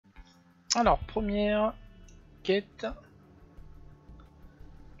Alors, première quête.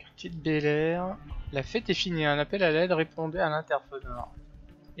 Quartier de Bel Air. La fête est finie. Un appel à l'aide, répondez à l'interphone. Alors,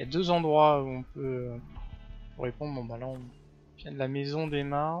 il y a deux endroits où on peut répondre. Bon, bah là, on vient de la maison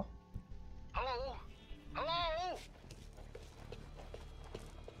d'Emma. Hello? Hello?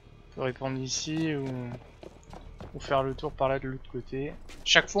 On peut répondre ici ou faire le tour par là de l'autre côté.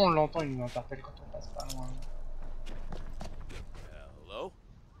 Chaque fois, on l'entend, il nous interpelle quand on passe pas loin. Hello?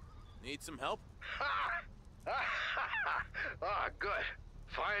 Need some help? Ah, good.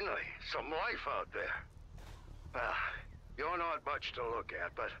 Finally, some life out there. Well, you're not much to look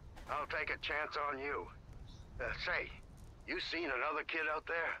at, but I'll take a chance on you. Say, you seen another kid out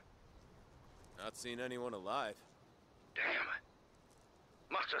there? Not seen anyone alive. Damn it.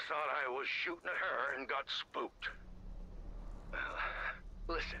 Must have thought I was shooting at her and got spooked. Well,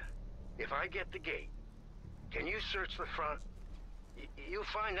 listen, if I get the gate, can you search the front? You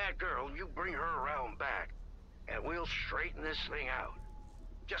find that girl, you bring her around back, and we'll straighten this thing out.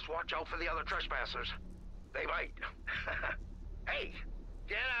 Just watch out for the other trespassers. They might. Hey,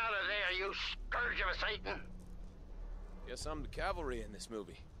 get out of there, you scourge of Satan! Guess I'm the cavalry in this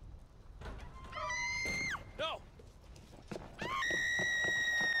movie. No!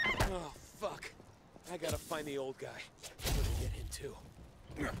 Oh, fuck. I gotta find the old guy. I'm gonna get him too.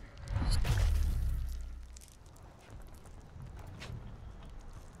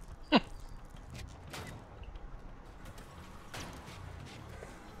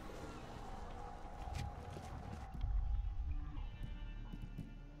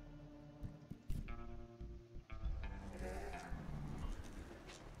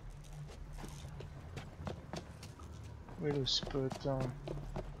 Où est le spot hein?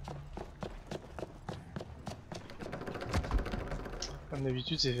 Comme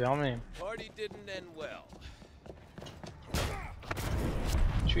d'habitude, c'est fermé. Party didn't end well.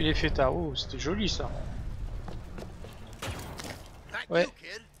 Tuer les fêtards. Oh, c'était joli ça. Ouais.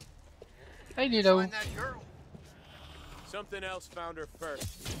 Ah, il est là-haut. Something else found her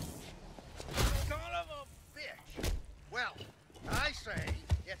first. Son of a bitch! Well, I say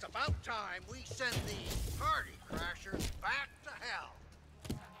it's about time we send these party crashers back to hell.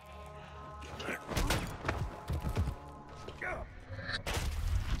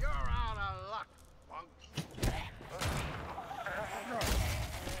 You're out of luck, punk.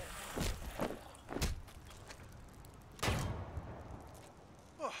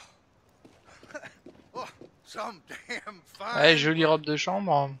 Oh, some damn fine. Ouais, jolie robe de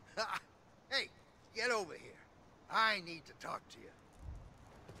chambre. Hey, get over here. I need to talk to you.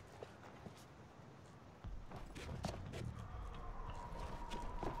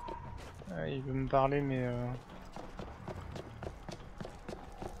 Ouais, il veut me parler, mais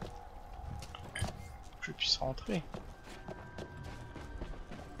que je puisse rentrer.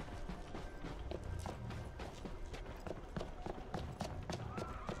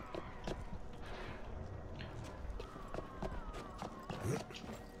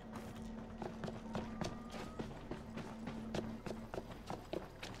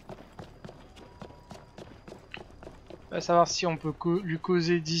 On va savoir si on peut lui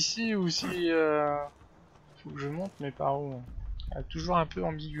causer d'ici ou si faut que je monte, mais par où? Toujours un peu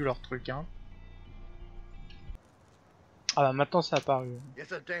ambigu leur truc, hein. Ah bah maintenant ça a apparu.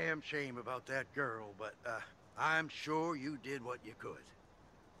 It's a damn shame about that girl, but I'm sure you did what you could.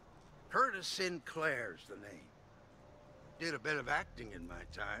 Curtis Sinclair's the name. Did a bit of acting in my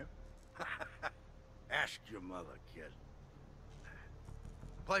time. Ask your mother, kid.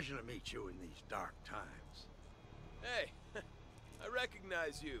 Pleasure to meet you in these dark times. Hey, I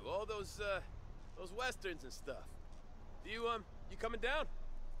recognize you. All those westerns and stuff. You coming down?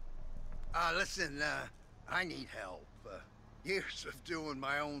 Listen, I need help. Years of doing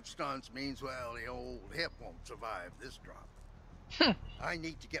my own stunts means, well, the old hip won't survive this drop. I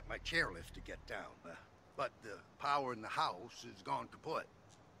need to get my chairlift to get down, but the power in the house is gone kaput.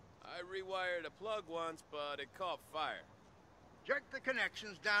 I rewired a plug once, but it caught fire. Check the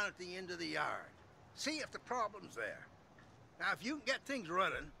connections down at the end of the yard. See if the problem's there. Now, if you can get things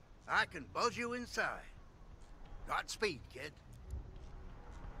running, I can buzz you inside. Godspeed, kid.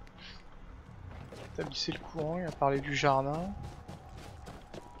 Établissez le courant, il a parlé du jardin.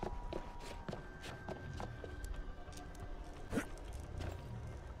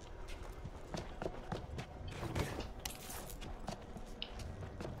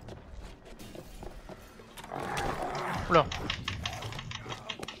 Oula.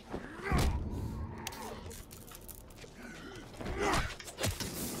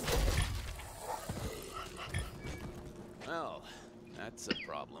 Well, that's a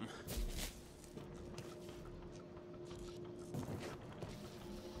problem.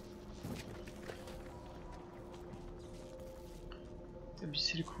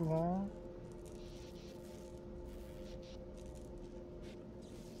 baisser le courant.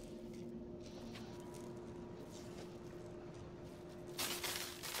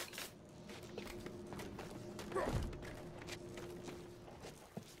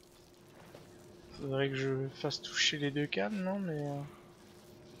 Faudrait que je fasse toucher les deux câbles, non mais...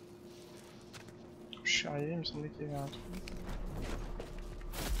 Je suis arrivé, il me semblait qu'il y avait un truc.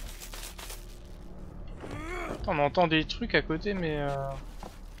 Attends, on entend des trucs à côté, mais...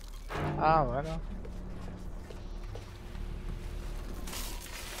 Ah, voilà.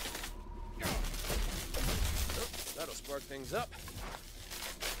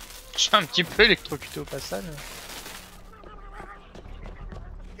 J'ai un petit peu électrocuté au passage.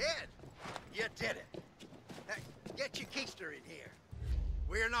 You did it. Hey, get your keister in here.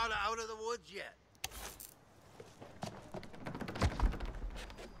 We're not out of the woods yet.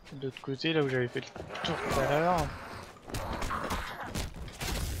 De l'autre côté, là où j'avais fait le tour tout à l'heure.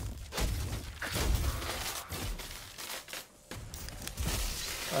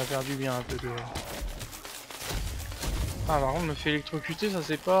 Ça a perdu bien un peu de... Ah, par contre, me fait électrocuter, ça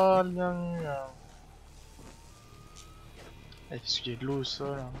c'est pas bien mieux. Parce qu'il y a de l'eau au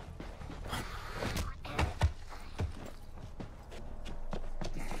sol.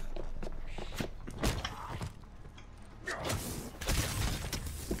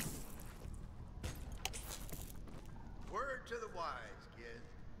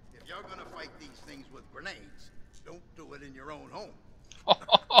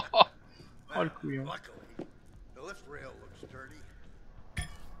 Oh le couillon. Luckily, the lift rail looks sturdy.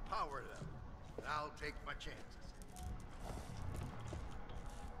 Power it up, and I'll take my chances.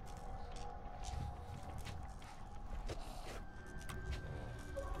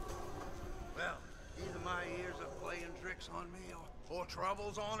 Well, either my ears are playing tricks on me, or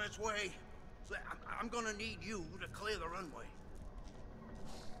trouble's on its way. I'm gonna need you to clear the runway.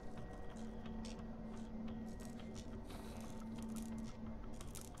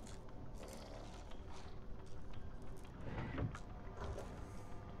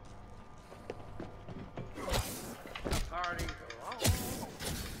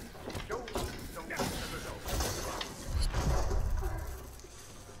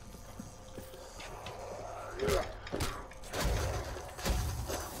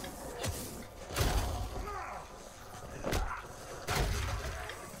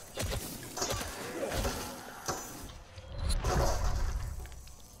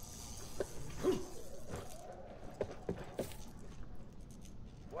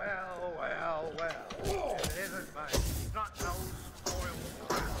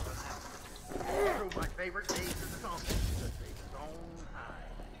 Favorite days of the song. Just take his own high.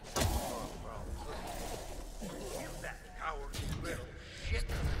 Give that coward little shit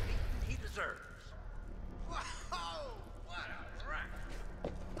the beating he deserves. Whoa! What a wreck!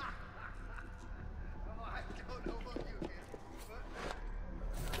 Oh, I don't know what you did,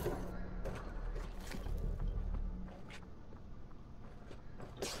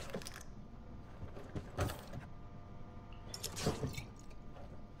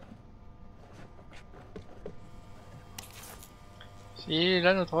 Si,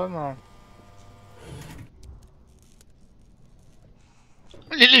 là notre homme.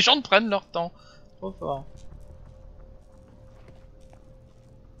 Les légendes prennent leur temps. Trop fort.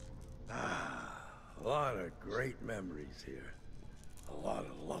 A lot of great memories here. A lot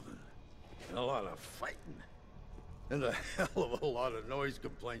of loving. And a lot of fighting. And a hell of a lot of noise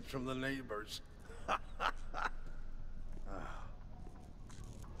complaints from the neighbors.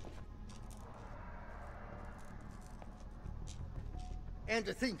 And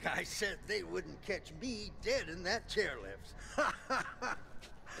to think I said they wouldn't catch me dead in that chairlift.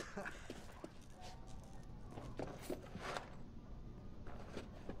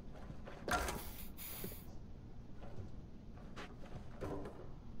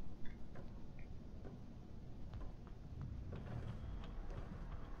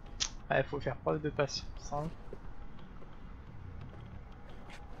 Ouais, faut faire preuve de patience. Hein.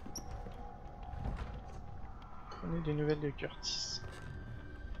 Prenez des nouvelles de Curtis.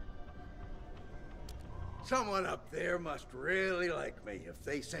 Someone up there must really like me if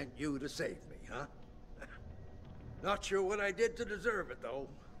they sent you to save me, huh? Not sure what I did to deserve it, though.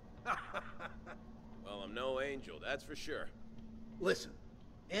 Well, I'm no angel, that's for sure. Listen,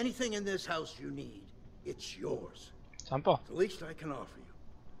 anything in this house you need, it's yours. Sympa. It's the least I can offer you.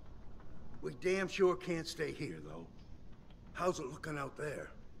 We damn sure can't stay here, though. How's it looking out there?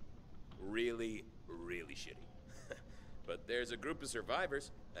 Really, really shitty. But there's a group of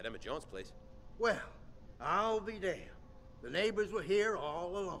survivors at Emma Jones' place. Well, I'll be damned. The neighbors were here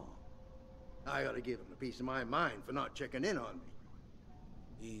all along. I ought to give them a piece of my mind for not checking in on me.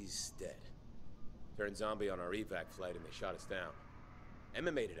 He's dead. Turned zombie on our evac flight and they shot us down.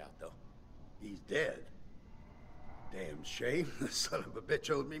 Emma made it out though. He's dead. Damn shame. The son of a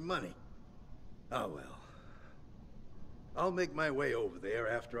bitch owed me money. Oh well. I'll make my way over there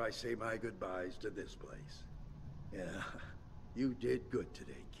after I say my goodbyes to this place. Yeah, you did good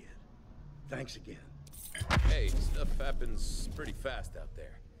today, kid. Thanks again. Hey, stuff happens pretty fast out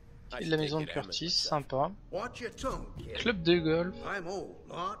there. Et de la maison de Curtis, sympa. Watch your tongue, kid. Club de golf. I'm old,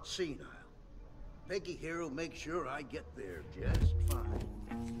 not senile. Peggy here will make sure I get there just fine.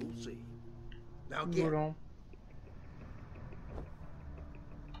 We'll see. Now get. Volant.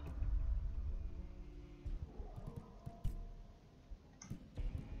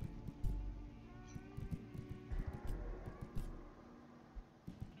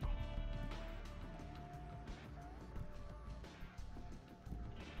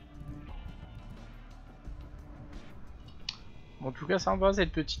 Bon, en tout cas, sympa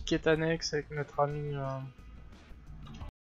cette petite quête annexe avec notre ami